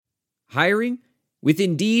Hiring? With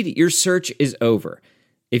Indeed, your search is over.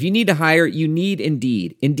 If you need to hire, you need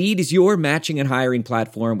Indeed. Indeed is your matching and hiring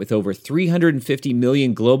platform with over 350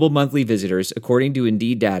 million global monthly visitors, according to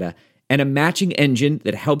Indeed data, and a matching engine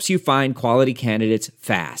that helps you find quality candidates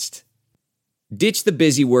fast. Ditch the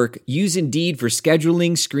busy work. Use Indeed for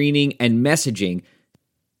scheduling, screening, and messaging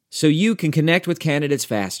so you can connect with candidates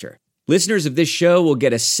faster. Listeners of this show will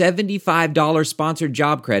get a $75 sponsored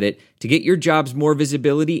job credit to get your jobs more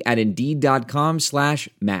visibility at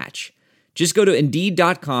Indeed.com/match. Just go to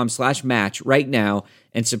Indeed.com/match right now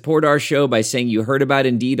and support our show by saying you heard about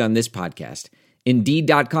Indeed on this podcast.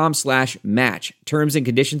 Indeed.com/match. Terms and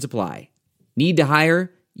conditions apply. Need to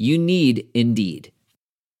hire? You need Indeed.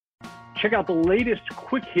 Check out the latest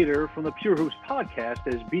quick hitter from the Pure Hoops podcast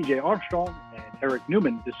as BJ Armstrong and Eric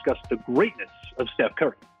Newman discuss the greatness of Steph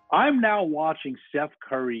Curry. I'm now watching Steph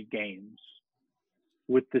Curry games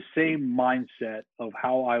with the same mindset of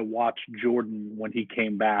how I watched Jordan when he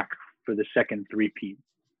came back for the second three-peat,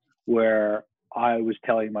 where I was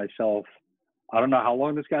telling myself, I don't know how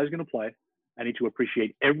long this guy's going to play. I need to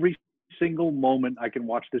appreciate every single moment I can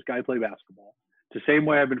watch this guy play basketball. It's the same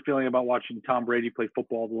way I've been feeling about watching Tom Brady play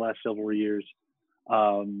football the last several years.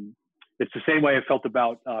 It's the same way I felt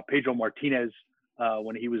about Pedro Martinez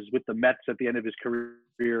when he was with the Mets at the end of his career,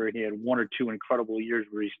 and he had one or two incredible years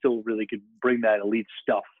where he still really could bring that elite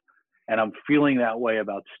stuff. And I'm feeling that way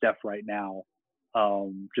about Steph right now.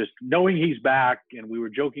 Just knowing he's back, and we were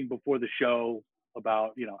joking before the show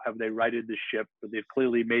about, have they righted the ship? But they've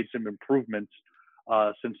clearly made some improvements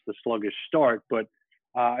since the sluggish start. But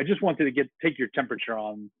I just wanted to take your temperature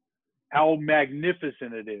on how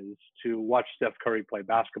magnificent it is to watch Steph Curry play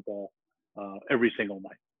basketball every single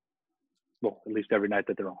night. Well, at least every night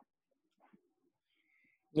that they're on.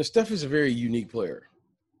 Now, Steph is a very unique player.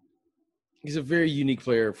 He's a very unique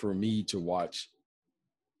player for me to watch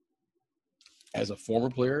as a former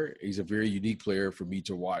player. He's a very unique player for me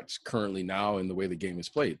to watch currently now in the way the game is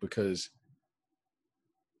played, because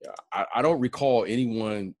I don't recall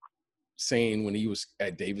anyone saying when he was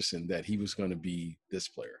at Davidson that he was going to be this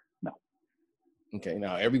player. No. Okay,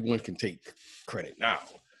 now everyone can take credit now.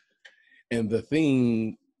 And the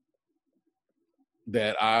thing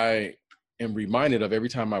that I am reminded of every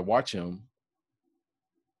time I watch him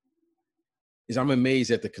is I'm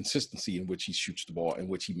amazed at the consistency in which he shoots the ball, in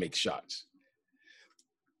which he makes shots.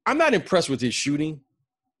 I'm not impressed with his shooting.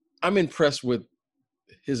 I'm impressed with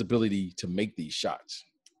his ability to make these shots.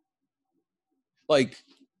 Like,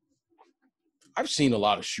 I've seen a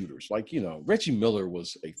lot of shooters. Like, Reggie Miller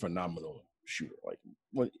was a phenomenal shooter. Like,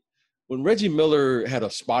 when Reggie Miller had a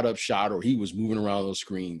spot-up shot or he was moving around those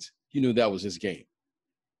screens, you knew that was his game.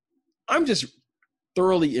 I'm just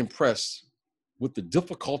thoroughly impressed with the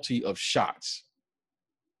difficulty of shots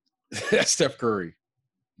that Steph Curry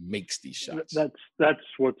makes these shots. That's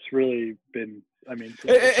what's really been. I mean,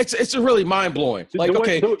 it's really mind blowing. Like,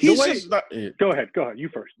 okay, he's just not. Go ahead. You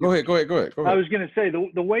first. Go ahead. I was going to say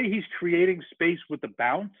the way he's creating space with the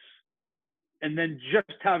bounce, and then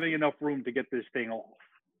just having enough room to get this thing off,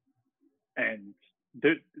 and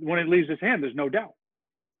when it leaves his hand, there's no doubt.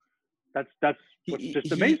 That's what's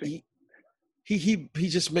just amazing. He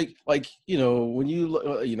just make, like,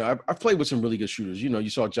 when I've played with some really good shooters. You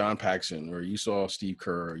saw John Paxson, or you saw Steve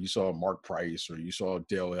Kerr, or you saw Mark Price, or you saw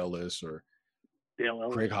Dale Ellis, or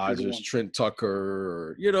Craig Hodges, Trent Tucker,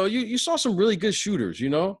 or you saw some really good shooters.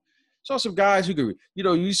 Saw some guys who could,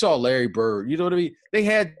 you saw Larry Bird. You know what I mean? They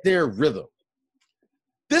had their rhythm.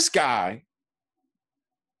 This guy,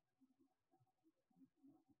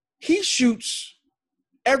 he shoots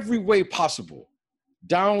every way possible.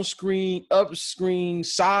 Down screen, up screen,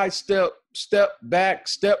 side step, step back,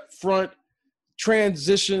 step front,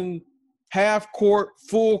 transition, half court,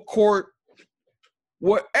 full court,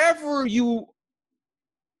 whatever you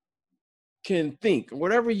can think,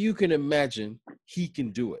 whatever you can imagine, he can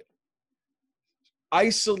do it.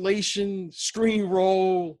 Isolation, screen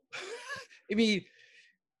roll. I mean,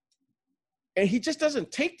 and he just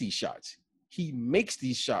doesn't take these shots. He makes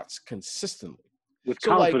these shots consistently. With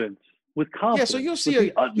confidence. Yeah, so you'll see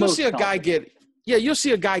a guy get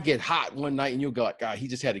hot one night, and you'll go, God, he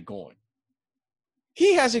just had it going.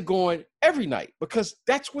 He has it going every night because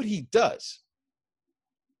that's what he does.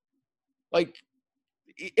 Like,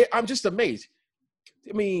 I'm just amazed.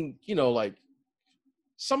 I mean, like,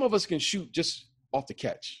 some of us can shoot just off the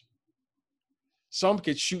catch. Some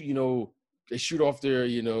can shoot, they shoot off there,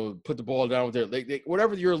 put the ball down with their leg.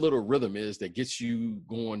 Whatever your little rhythm is that gets you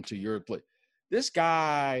going to your play. This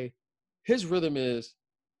guy, his rhythm is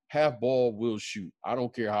half ball will shoot. I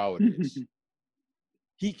don't care how it is.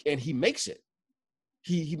 He makes it.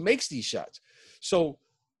 He makes these shots. So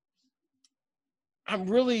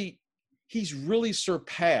he's really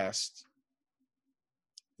surpassed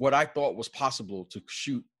what I thought was possible to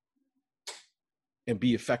shoot and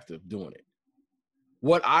be effective doing it.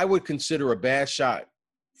 What I would consider a bad shot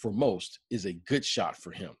for most is a good shot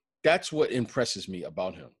for him. That's what impresses me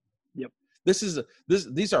about him. Yep.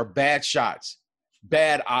 These are bad shots,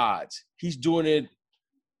 bad odds. He's doing it,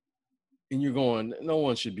 and you're going, no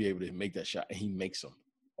one should be able to make that shot, and he makes them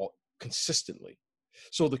consistently.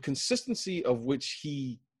 So the consistency of which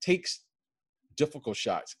he takes difficult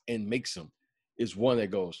shots and makes them is one that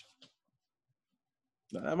goes,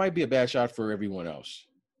 that might be a bad shot for everyone else,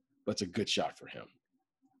 but it's a good shot for him.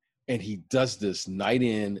 And he does this night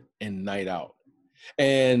in and night out.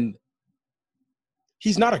 And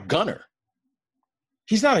he's not a gunner.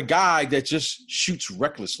 He's not a guy that just shoots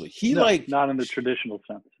recklessly. Not in the traditional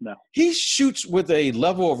sense, no. He shoots with a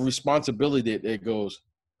level of responsibility that goes,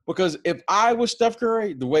 because if I was Steph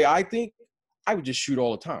Curry, the way I think, I would just shoot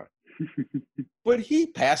all the time. But he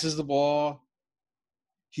passes the ball.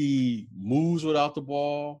 He moves without the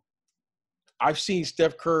ball. I've seen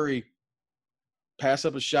Steph Curry pass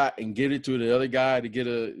up a shot and get it to the other guy to get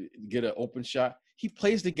an open shot. He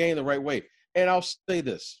plays the game the right way. And I'll say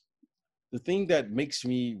this. The thing that makes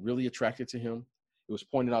me really attracted to him, it was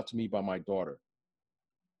pointed out to me by my daughter.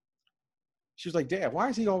 She was like, Dad, why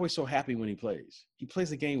is he always so happy when he plays? He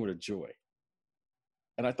plays the game with a joy.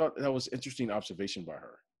 And I thought that was an interesting observation by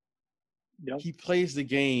her. Yep. He plays the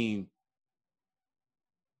game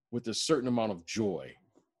with a certain amount of joy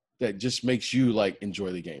that just makes you like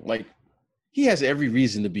enjoy the game. Like he has every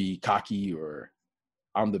reason to be cocky or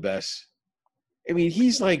I'm the best. I mean,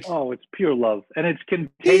 he's like, oh, it's pure love, and it's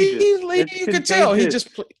contagious. You can tell he just.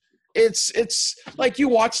 It's like you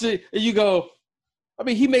watch it and you go. I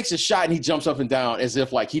mean, he makes a shot and he jumps up and down as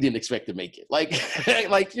if like he didn't expect to make it. Like,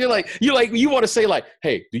 you want to say like,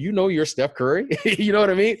 hey, do you know you're Steph Curry? You know what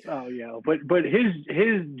I mean? Oh yeah, but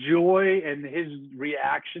his joy and his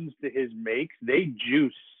reactions to his makes, they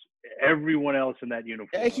juice everyone else in that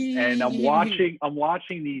uniform. And I'm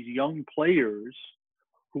watching these young players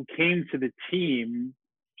who came to the team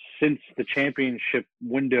since the championship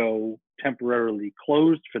window temporarily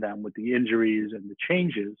closed for them with the injuries and the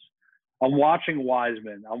changes. I'm watching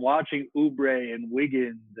Wiseman. I'm watching Oubre and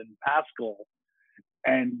Wiggins and Pascal,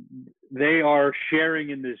 and they are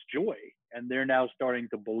sharing in this joy. And they're now starting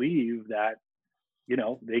to believe that, you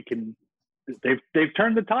know, they can. They've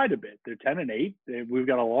turned the tide a bit. They're 10-8. We've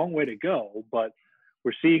got a long way to go, but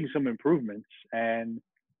we're seeing some improvements. And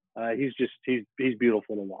he's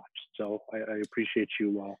beautiful to watch. So I appreciate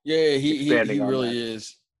you. Yeah, he really that.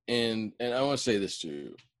 is. And I want to say this to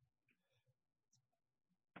you.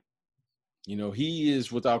 You know, he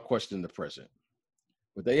is without question the present.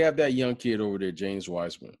 But they have that young kid over there, James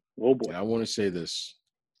Wiseman. Oh, boy. And I want to say this,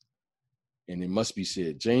 and it must be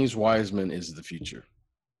said. James Wiseman is the future.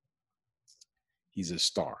 He's a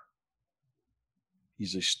star.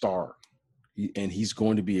 He's a star. And he's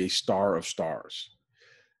going to be a star of stars.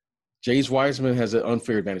 James Wiseman has an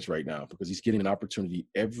unfair advantage right now because he's getting an opportunity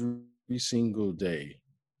every single day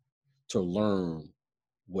to learn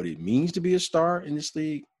what it means to be a star in this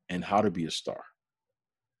league and how to be a star.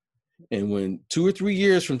 And when 2 or 3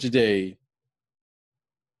 years from today,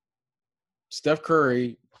 Steph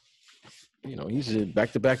Curry, you know, he's a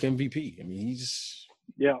back-to-back MVP. I mean, he's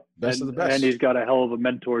best of the best. And he's got a hell of a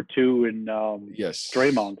mentor, too, in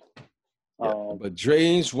Draymond. Yeah. But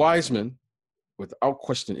James Wiseman, without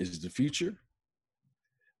question, is the future.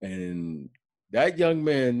 And that young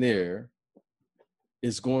man there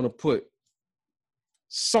is going to put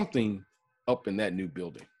something up in that new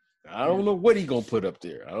building. I don't know what he's going to put up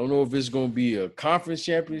there. I don't know if it's going to be a conference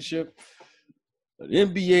championship, an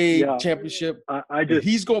NBA championship.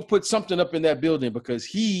 He's going to put something up in that building because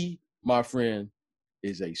he, my friend,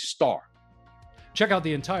 is a star. Check out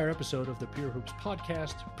the entire episode of the Pure Hoops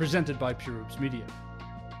podcast presented by Pure Hoops Media.